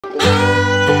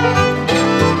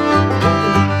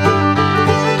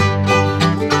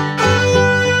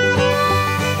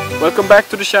Welcome back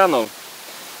to the channel.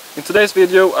 In today's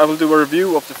video I will do a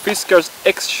review of the Fiskars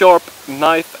Xsharp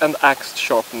knife and axe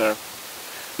sharpener.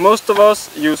 Most of us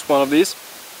use one of these,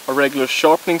 a regular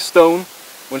sharpening stone,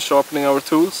 when sharpening our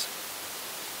tools.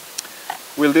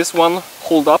 Will this one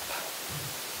hold up?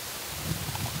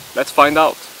 Let's find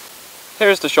out.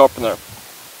 Here's the sharpener.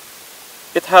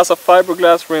 It has a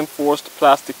fiberglass reinforced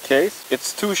plastic case.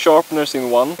 It's two sharpeners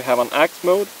in one. We have an axe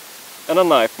mode and a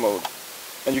knife mode.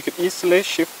 And you can easily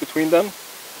shift between them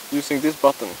using this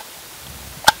button.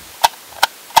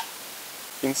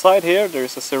 Inside here there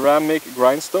is a ceramic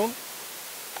grindstone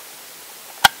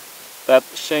that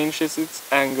changes its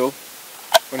angle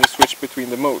when you switch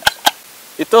between the modes.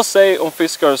 It does say on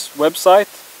Fiskars' website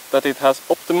that it has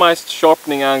optimized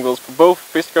sharpening angles for both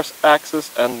Fiskars axes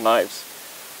and knives.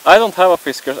 I don't have a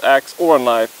Fiskars axe or a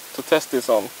knife to test this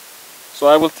on, so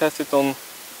I will test it on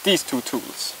these two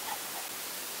tools.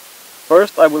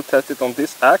 First I will test it on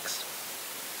this axe.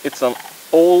 It's an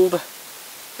old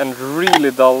and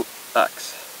really dull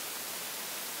axe.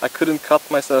 I couldn't cut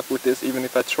myself with this even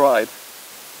if I tried.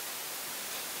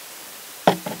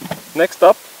 Next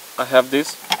up I have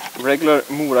this regular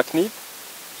Mora knife.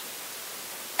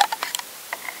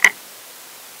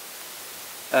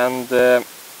 And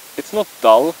it's not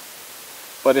dull,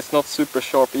 but it's not super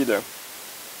sharp either.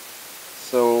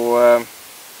 So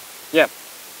yeah.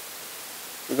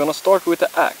 We're gonna start with the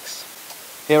axe.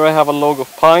 Here I have a log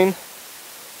of pine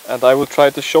and I will try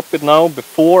to chop it now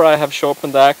before I have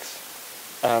sharpened the axe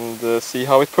and see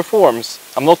how it performs.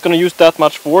 I'm not gonna use that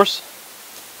much force.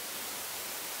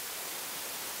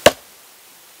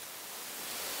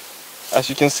 As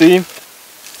you can see,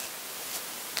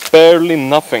 barely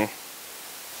nothing.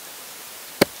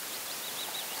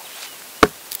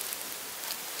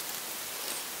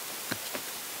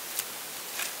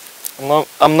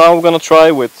 I'm now gonna try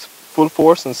with full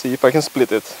force and see if I can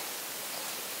split it.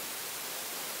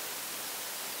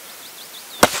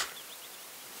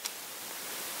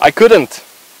 I couldn't!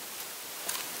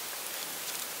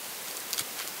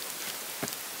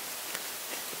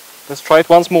 Let's try it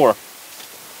once more.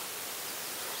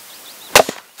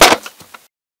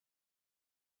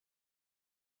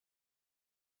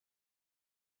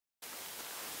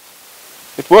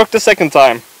 It worked the second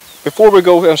time. Before we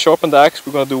go and sharpen the axe,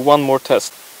 we're going to do one more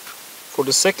test. For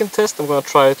the second test I'm going to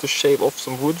try to shave off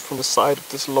some wood from the side of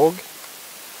this log.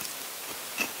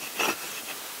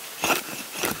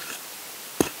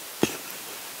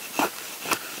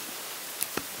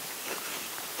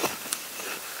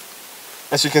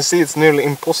 As you can see, it's nearly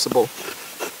impossible.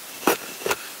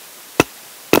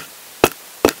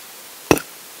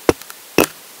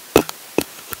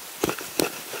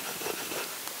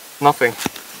 Nothing.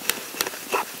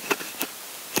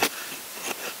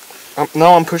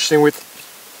 Now I'm pushing with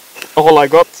all I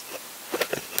got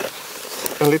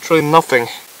and literally nothing.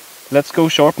 Let's go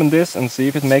sharpen this and see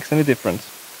if it makes any difference.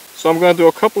 So I'm going to do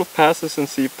a couple of passes and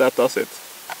see if that does it.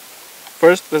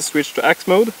 First let's switch to axe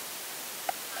mode.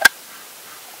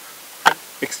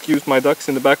 Excuse my ducks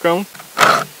in the background.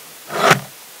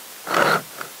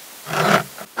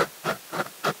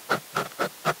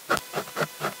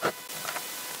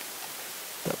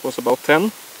 That was about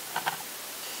 10.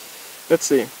 Let's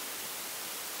see.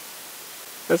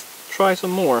 Let's try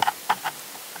some more.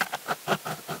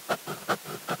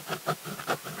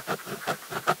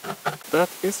 That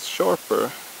is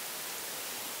sharper,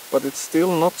 but it's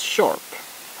still not sharp.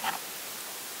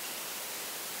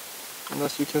 And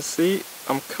as you can see,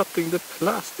 I'm cutting the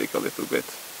plastic a little bit.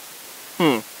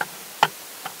 I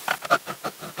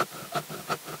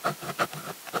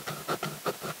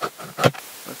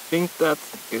think that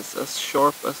is as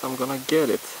sharp as I'm gonna get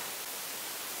it.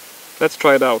 Let's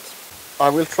try it out. I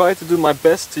will try to do my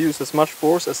best to use as much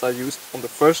force as I used on the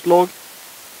first log.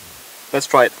 Let's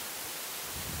try it.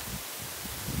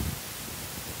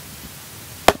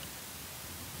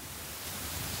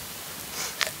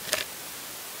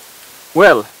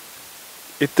 Well,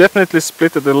 it definitely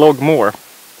splitted the log more.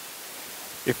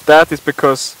 If that is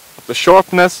because of the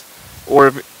sharpness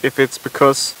or if it's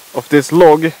because of this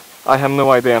log, I have no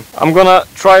idea. I'm gonna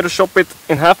try to chop it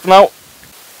in half now.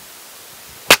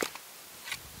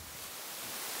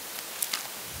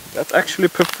 That actually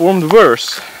performed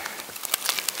worse.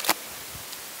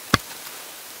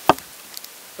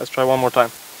 Let's try one more time.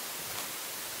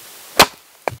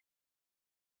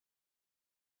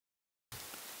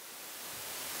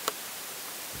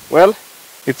 Well,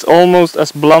 it's almost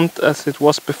as blunt as it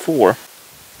was before.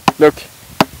 Look,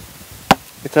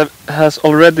 it has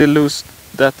already lost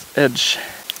that edge.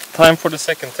 Time for the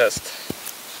second test.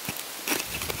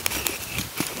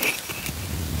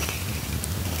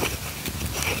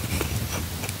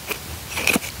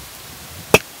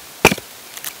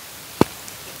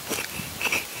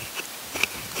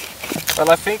 Well,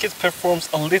 I think it performs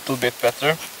a little bit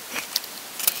better.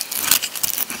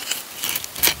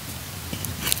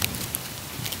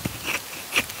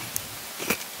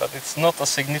 But it's not a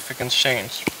significant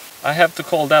change. I have to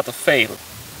call that a fail.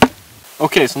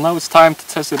 Okay, so now it's time to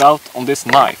test it out on this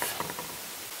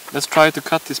knife. Let's try to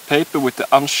cut this paper with the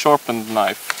unsharpened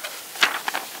knife.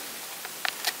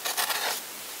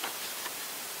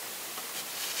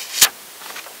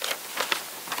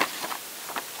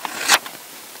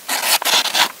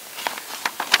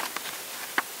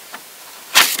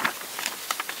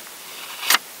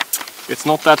 It's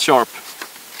not that sharp.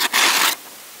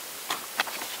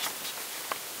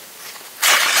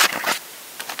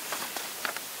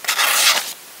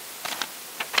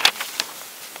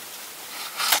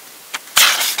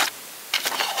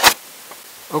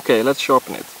 Okay, let's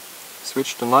sharpen it.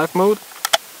 Switch to knife mode.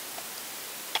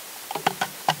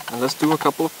 And let's do a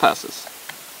couple of passes.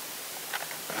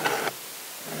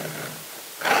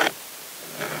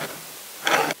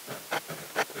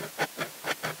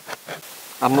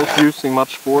 I'm not using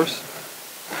much force,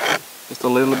 just a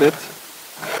little bit.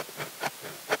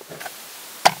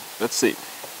 Let's see.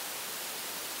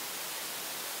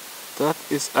 That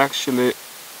is actually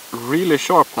really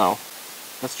sharp now.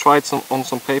 Let's try it on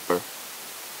some paper.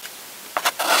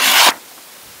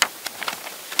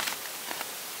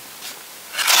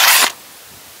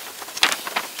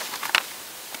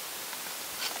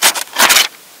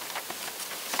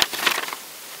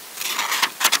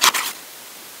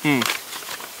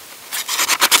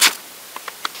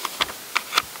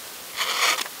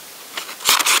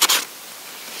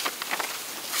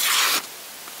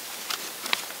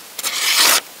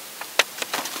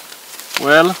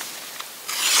 Well,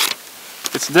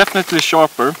 it's definitely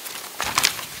sharper.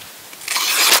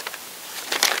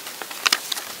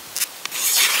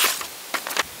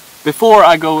 Before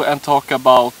I go and talk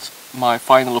about my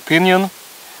final opinion,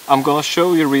 I'm gonna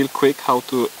show you real quick how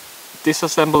to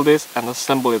disassemble this and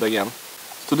assemble it again.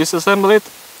 To disassemble it,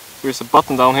 there's a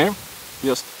button down here.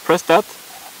 Just press that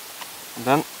and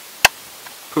then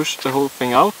push the whole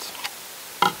thing out.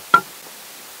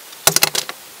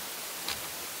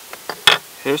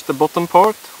 Here's the bottom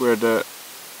part where the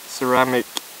ceramic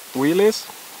wheel is.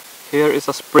 Here is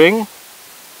a spring.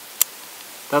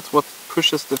 That's what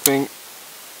pushes the thing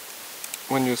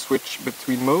when you switch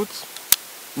between modes.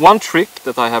 One trick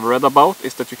that I have read about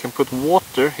is that you can put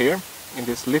water here in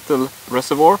this little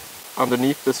reservoir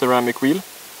underneath the ceramic wheel,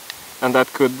 and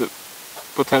that could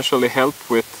potentially help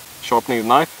with sharpening the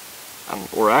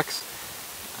knife or axe.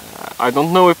 I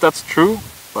don't know if that's true,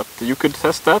 but you could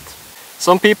test that.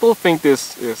 Some people think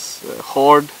this is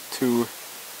hard to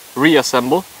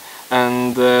reassemble,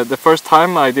 and the first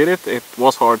time I did it, it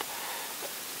was hard.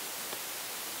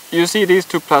 You see these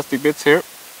two plastic bits here?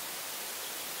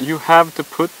 You have to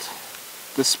put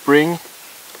the spring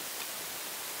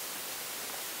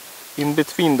in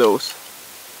between those.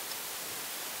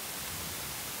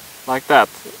 Like that.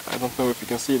 I don't know if you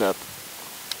can see that.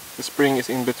 The spring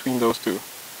is in between those two.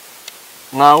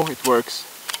 Now it works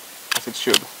as it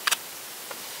should.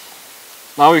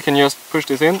 Now you can just push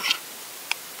this in.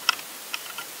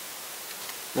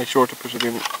 Make sure to push it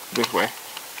in this way.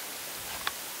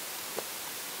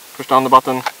 Push down the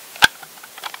button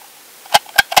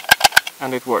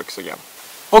and it works again.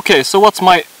 Okay, so what's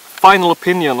my final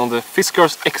opinion on the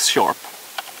Fiskars Xsharp?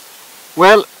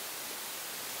 Well,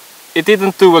 it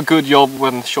didn't do a good job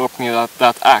when sharpening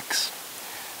that axe.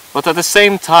 But at the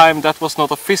same time, that was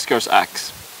not a Fiskars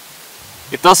axe.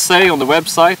 It does say on the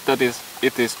website that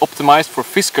it is optimized for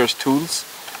Fiskars tools,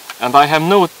 and I have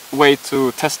no way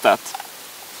to test that.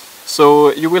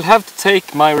 So you will have to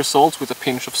take my results with a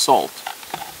pinch of salt.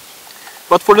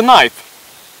 But for the knife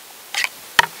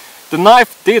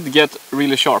did get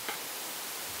really sharp.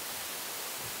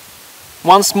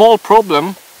 One small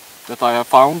problem that I have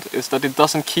found is that it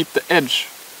doesn't keep the edge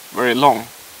very long.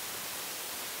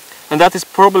 And that is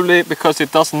probably because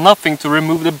it does nothing to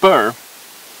remove the burr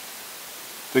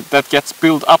that gets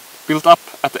built up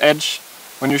at the edge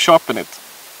when you sharpen it.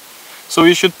 So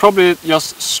you should probably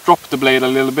just strop the blade a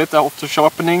little bit after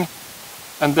sharpening,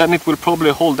 and then it will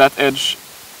probably hold that edge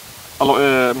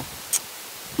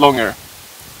longer.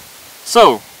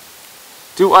 So,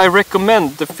 do I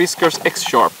recommend the Fiskars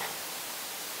Xsharp?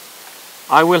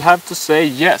 I will have to say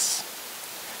yes.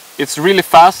 It's really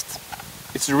fast,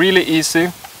 it's really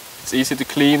easy, it's easy to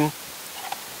clean,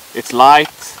 it's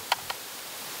light.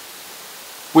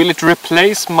 Will it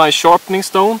replace my sharpening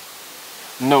stone?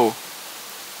 No.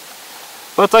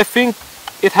 But I think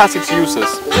it has its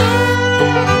uses.